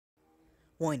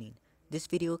Warning: this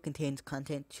video contains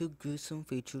content too gruesome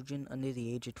for children under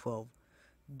the age of 12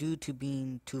 due to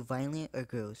being too violent or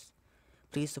gross.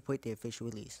 Please support the official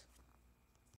release.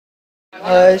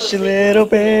 Hush, little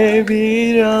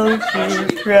baby, don't you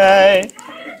cry.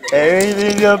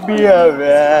 Everything'll be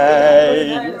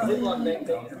alright.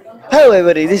 Hello,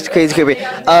 everybody. This is Crazy Kirby.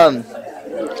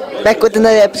 Back with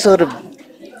another episode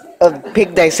of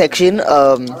Pig Dissection.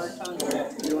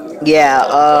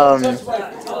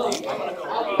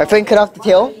 My friend cut off the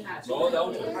tail,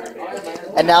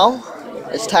 and now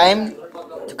it's time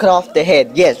to cut off the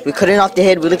head. Yes, we're cutting off the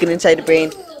head. We're looking inside the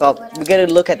brain. Well, we gotta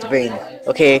look at the brain.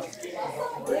 Okay.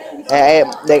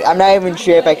 I'm not even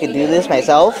sure if I can do this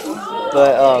myself,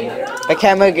 but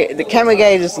the camera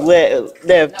guy just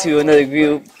left to another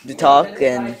group to talk,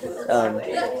 and I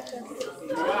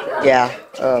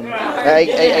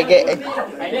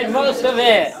did most of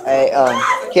it.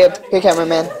 Here,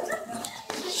 cameraman.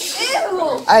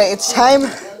 Alright, it's time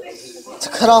to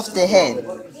cut off the head.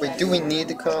 Wait, do we need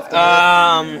to cut off the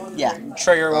head? Yeah.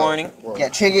 Trigger warning. Well, yeah,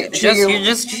 trigger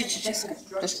Just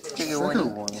trigger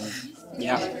warning.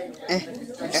 Yeah.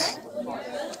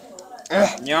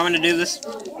 You want me to do this?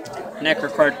 Neck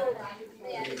record.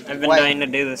 I've been dying to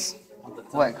do this.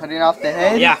 What, cutting off the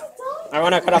head? Yeah. I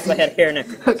want to cut off the head here,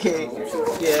 Nick. Okay.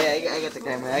 Yeah, I got the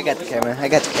camera. I got the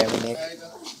camera, Nick.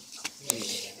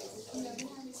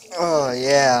 Oh,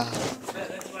 yeah.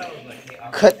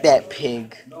 Cut that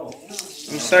pig.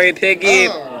 I'm sorry, Piggy.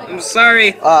 I'm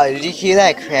sorry. Oh, did you hear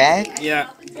that crack? Yeah.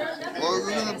 Oh,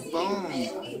 look at the bone.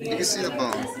 You can see the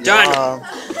bone. Done.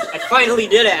 I finally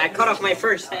did it. I cut off my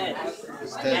first head.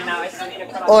 And now I still need to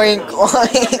cut off Oink,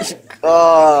 oink.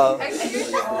 Oh.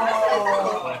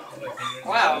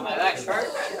 Wow, am I that sharp?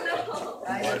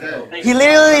 He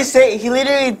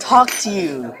literally talked to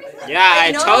you. Yeah,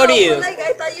 I told you. Like,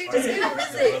 I thought you were just gonna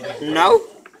visit. No.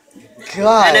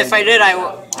 God. And if I did, I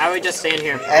would just stand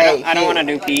here. Hey, I don't want to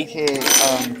do pee. Okay,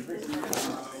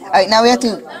 alright, now we have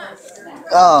to,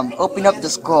 open up the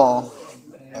skull.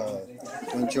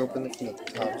 Don't you open it from the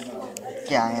top?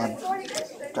 Yeah, I am.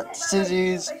 Got the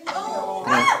scissors.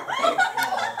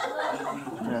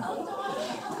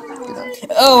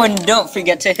 Oh, and don't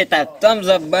forget to hit that thumbs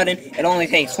up button. It only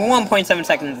takes 1.7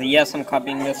 seconds. Yes, I'm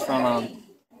copying this from,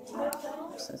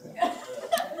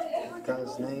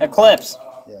 Guy's name? Eclipse.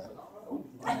 Yeah.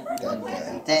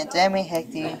 That guy. Damn it,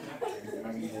 Hector.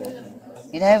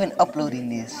 You're not even uploading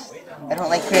this. I don't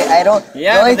like it. I don't.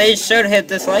 Yeah, like, they should hit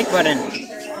this like button.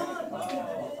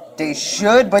 They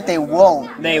should, but they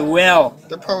won't. They will.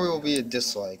 There probably will be a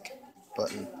dislike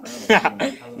button.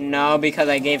 No, because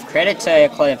I gave credit to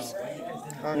Eclipse.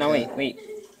 Okay. No, wait.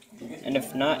 And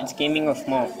if not, it's gaming with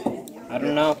Mo. I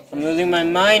don't know. I'm losing my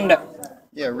mind.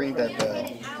 Yeah, ring that bell.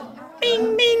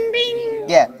 Bing, bing, bing.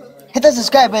 Yeah. Hit the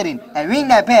subscribe button and ring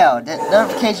that bell, the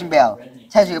notification bell.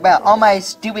 Tells you about all my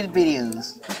stupid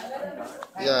videos.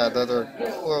 Yeah, that are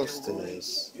close to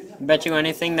this. Bet you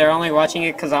anything, they're only watching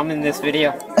it because I'm in this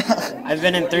video. I've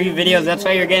been in 3 videos, that's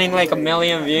why you're getting like 1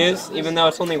 million views, even though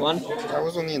it's only 1. I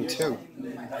was only in 2.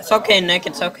 It's okay, Nick,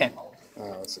 it's okay.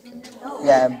 Oh, it's okay.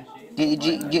 Yeah.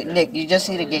 Nick, you just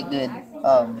need to get good.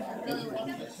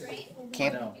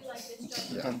 Okay.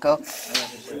 Go.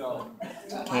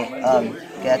 Okay,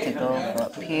 got to go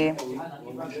up here.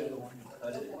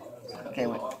 Okay,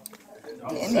 wait.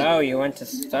 So, you went to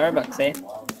Starbucks, eh?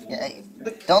 Yeah,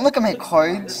 don't look at my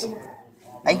cards.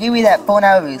 I give you that phone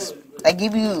out of I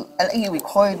let you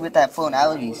record with that phone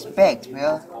out of respect,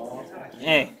 bro.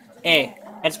 Hey,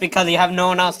 it's because you have no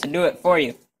one else to do it for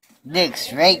you.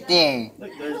 Nick's right there.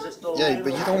 Yeah,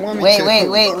 but you don't want me to.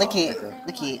 Wait, look at,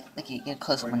 get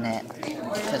close up on that.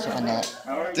 Close up on that.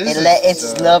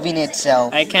 It's loving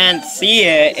itself. I can't see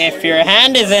it if your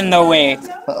hand is in the way.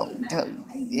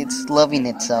 It's loving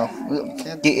itself.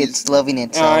 It's loving Oh,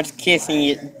 itself. it's kissing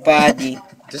your body.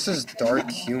 This is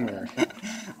dark humor.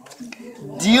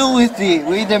 Deal with it.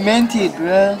 We're demented,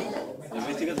 bro.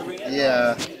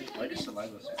 Yeah.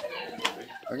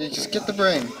 Okay, just get the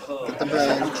brain. Get the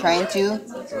brain. I'm trying to.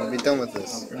 We'll be done with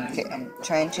this. Okay, I'm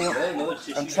trying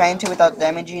to without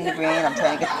damaging the brain. I'm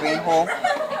trying to get the brain whole.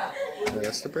 Wait,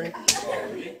 that's the brain?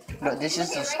 No, this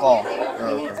is the skull.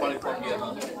 Oh, okay.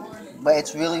 But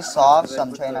it's really soft, so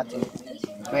I'm trying not to.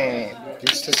 Wait.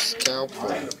 Use the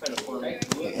scalpel.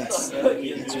 It's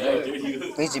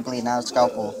basically not a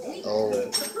scalpel. Oh,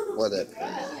 whatever.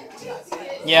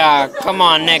 Yeah, come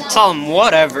on, Nick, tell him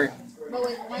whatever.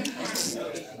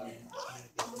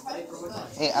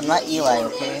 Hey, I'm not Eli,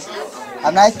 okay?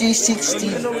 I'm not 360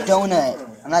 Donut.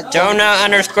 I'm not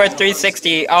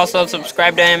Donut_360. Also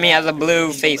subscribe to him. He has a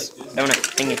blue face. Donut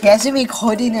thingy. He hasn't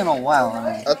recorded in a while.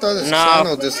 I mean. I thought his No.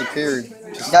 channel disappeared.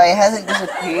 No, it hasn't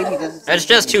disappeared. He doesn't. It's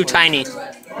just too tiny.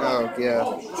 Oh, yeah.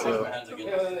 So,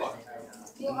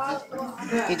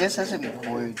 He just hasn't been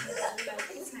bored.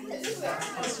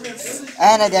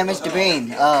 And I damaged the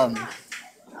brain.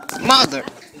 Mother.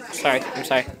 Sorry, I'm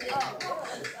sorry.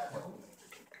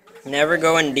 Never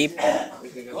going deep.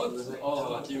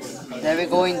 Never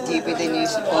going deeper than you're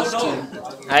supposed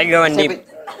to. I go in deep.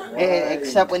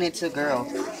 Except when it's a girl.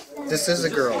 this is a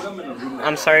girl.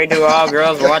 I'm sorry to all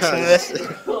girls watching this.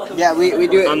 Yeah, we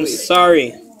do it. I'm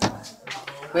sorry.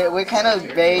 We're kind of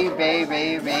very, like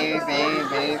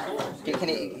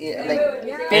 50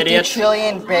 Idiots.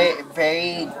 trillion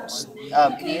very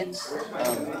idiots,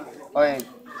 or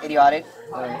idiotic,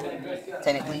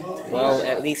 technically. Well,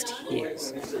 at least he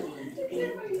is.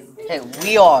 Hey,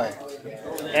 we are.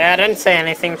 Yeah, I didn't say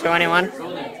anything to anyone.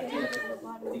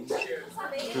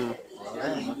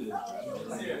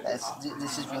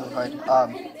 This is really hard.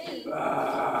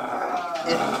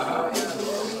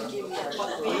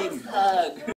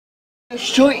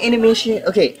 Short animation.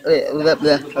 Okay.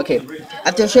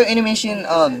 After a short animation,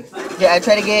 yeah, I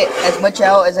try to get as much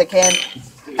out as I can.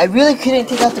 I really couldn't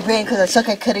take out the brain because I suck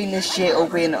at cutting this shit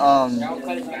open.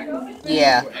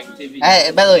 Yeah.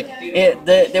 By the way,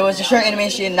 there was a short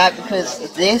animation not because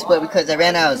of this, but because I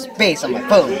ran out of space on my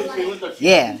phone.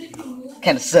 Yeah.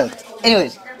 Kind of sucked.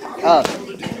 Anyways,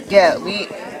 yeah, we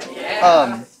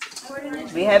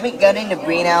haven't gotten the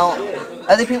brain out.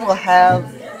 Other people have.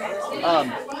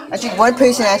 Actually, one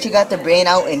person actually got the brain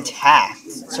out intact,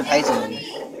 surprisingly.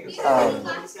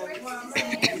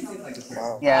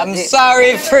 Yeah. I'm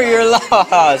sorry for your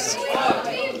loss.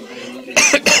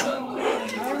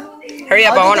 Hurry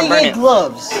up, I want to burn it.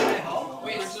 Gloves.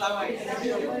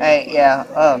 Alright, yeah.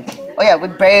 Oh yeah, we're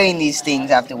burying these things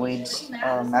afterwards.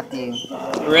 After.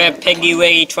 Rip Piggy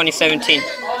Wiggy 2017.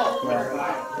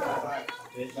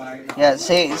 Yeah.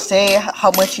 Say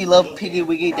how much you love Piggy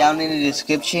Wiggy down in the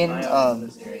description.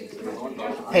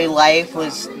 Her life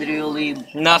was literally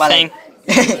Nothing.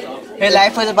 Her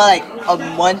life was about like a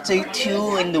month or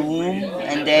two in the womb,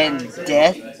 and then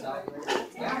death.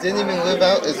 Didn't even live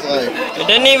out his life. It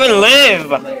didn't even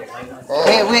live.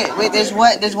 Oh. Wait.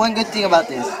 There's one good thing about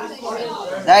this.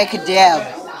 That I could dab.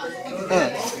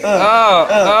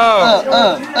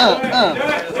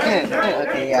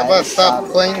 Okay, yeah. How about stop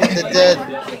playing with the dead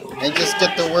and just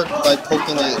get to work by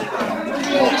poking it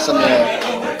some more?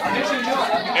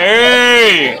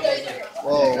 Hey!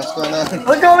 Whoa, what's going on?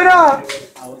 What's going on?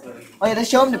 Oh yeah, let's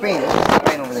show him the brain. Let's show the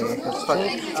brain over there.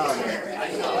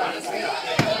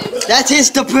 That is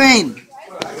the brain.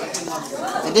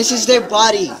 And this is their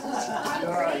body.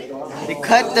 They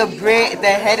cut the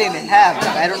head in half.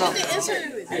 I don't know.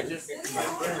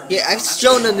 Yeah, I've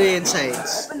shown them the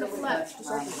insides.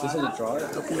 This is a drawer?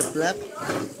 Open the flap.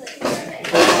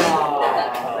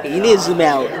 You need to zoom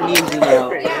out.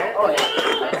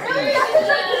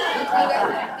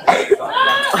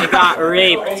 I got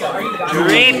raped.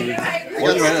 Raped?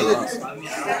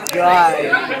 God.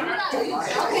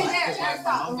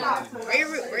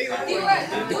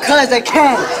 Because I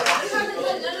can.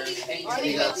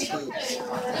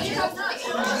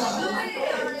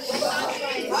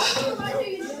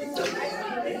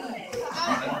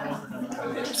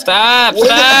 Stop!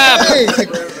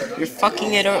 You're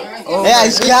fucking it up. Oh. Yeah, I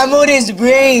scrambled his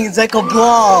brains like a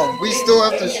bomb. We still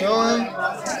have to show him?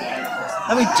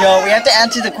 Let me joke. We have to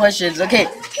answer the questions. Okay.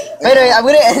 By the way, I'm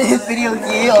gonna end this video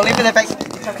here only for the fact.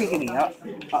 Stop kicking me up.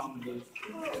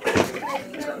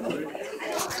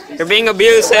 You're being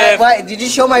abusive. What? Did you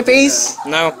show my face?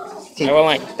 No. I went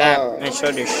like that. I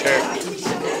showed your shirt.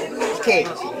 Okay.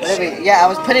 Whatever. Yeah, I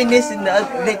was putting this in the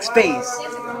next space.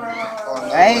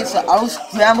 Alright, so I'll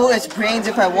scramble its brains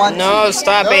if I want to. No,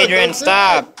 stop, Adrian.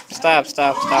 Stop. Stop.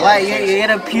 Why? You're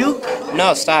gonna puke?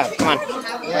 No, stop. Come on.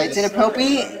 Right, it's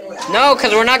inappropriate? No,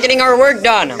 because we're not getting our work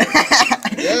done.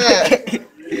 Yeah.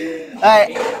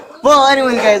 Alright. Well,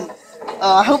 anyways, guys.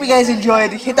 I hope you guys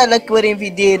enjoyed. Hit that like button if you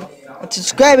did. And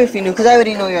subscribe if you're new, because I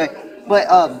already know you're. But,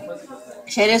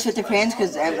 share this with your friends,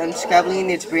 because I'm scrabbling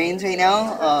its brains right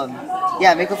now.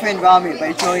 Yeah, make a friend vomit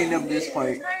by showing them this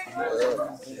part.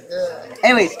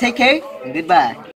 Anyways, take care, and goodbye.